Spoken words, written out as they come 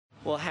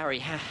Well, Harry,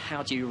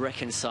 how do you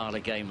reconcile a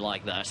game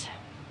like that?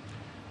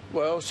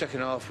 Well, second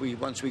half,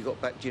 once we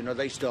got back, you know,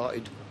 they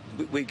started.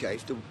 We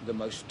gave the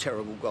most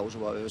terrible goals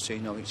I've ever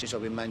seen. I think since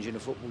I've been managing a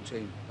football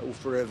team, all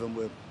three of them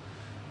were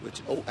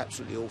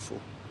absolutely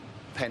awful.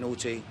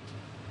 Penalty,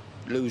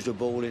 lose the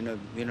ball in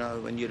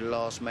when you're the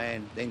last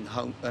man, then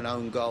an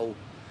own goal.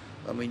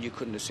 I mean, you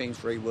couldn't have seen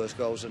three worse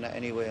goals than that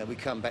anywhere. We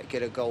come back,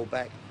 get a goal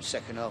back.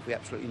 Second half, we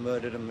absolutely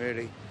murdered them,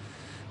 really.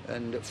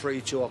 And at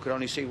 3-2, I could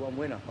only see one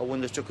winner. I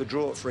wouldn't have took a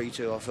draw at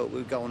 3-2. I thought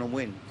we'd go on and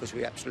win because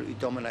we absolutely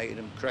dominated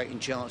them, creating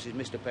chances,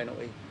 missed a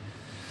penalty.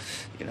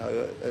 You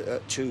know,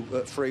 at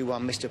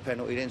 3-1, missed a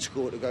penalty, then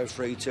scored to go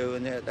 3-2.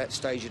 And at that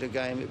stage of the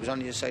game, it was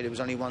only to say there was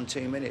only 1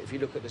 team in it. If you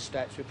look at the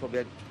stats, we probably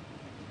had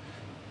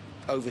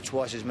over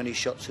twice as many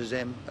shots as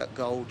them at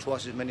goal,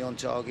 twice as many on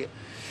target.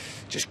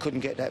 Just couldn't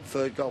get that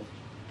third goal.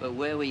 But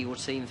where were your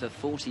team for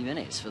 40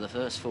 minutes, for the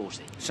first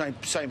 40?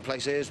 Same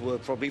place theirs were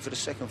probably for the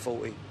second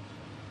 40.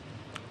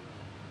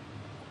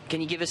 Can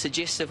you give us a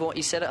gist of what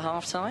you said at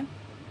half-time?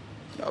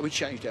 No, we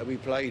changed how we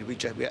played. We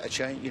had to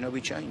change. You know,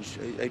 we changed.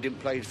 They didn't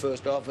play the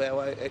first half how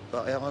I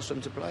asked them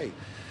to play.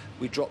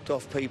 We dropped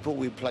off people.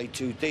 We played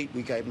too deep.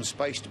 We gave them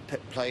space to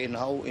play in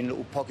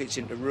little pockets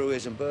into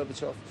Ruiz and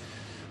Berbatov.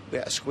 We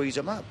had to squeeze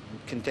them up,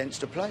 condense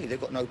the play.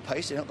 They've got no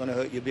pace. They're not going to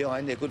hurt you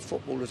behind. They're good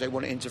footballers. They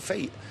want it into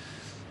feet.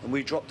 And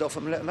we dropped off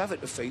and let them have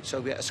it to feet.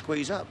 So we had to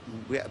squeeze up.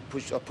 We had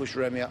to push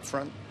Remy up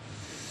front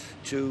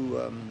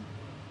to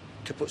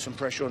put some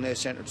pressure on their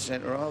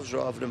centre halves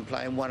rather than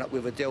playing one up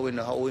with Adel in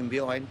the hole in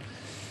behind.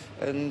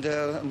 And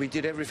we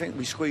did everything.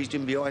 We squeezed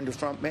in behind the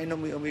front men,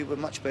 and we were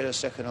much better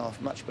second half,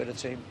 much better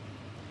team.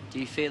 Do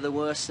you fear the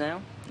worst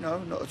now? No,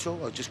 not at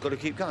all. I've just got to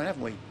keep going,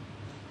 haven't we?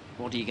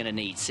 What are you going to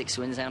need? 6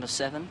 wins out of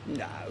 7?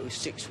 No,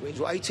 6 wins.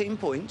 Well, 18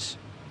 points.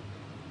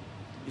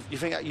 You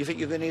think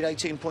you're going to need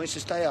 18 points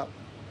to stay up?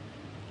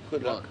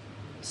 Good luck.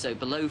 So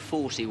below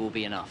 40 will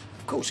be enough?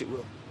 Of course it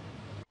will.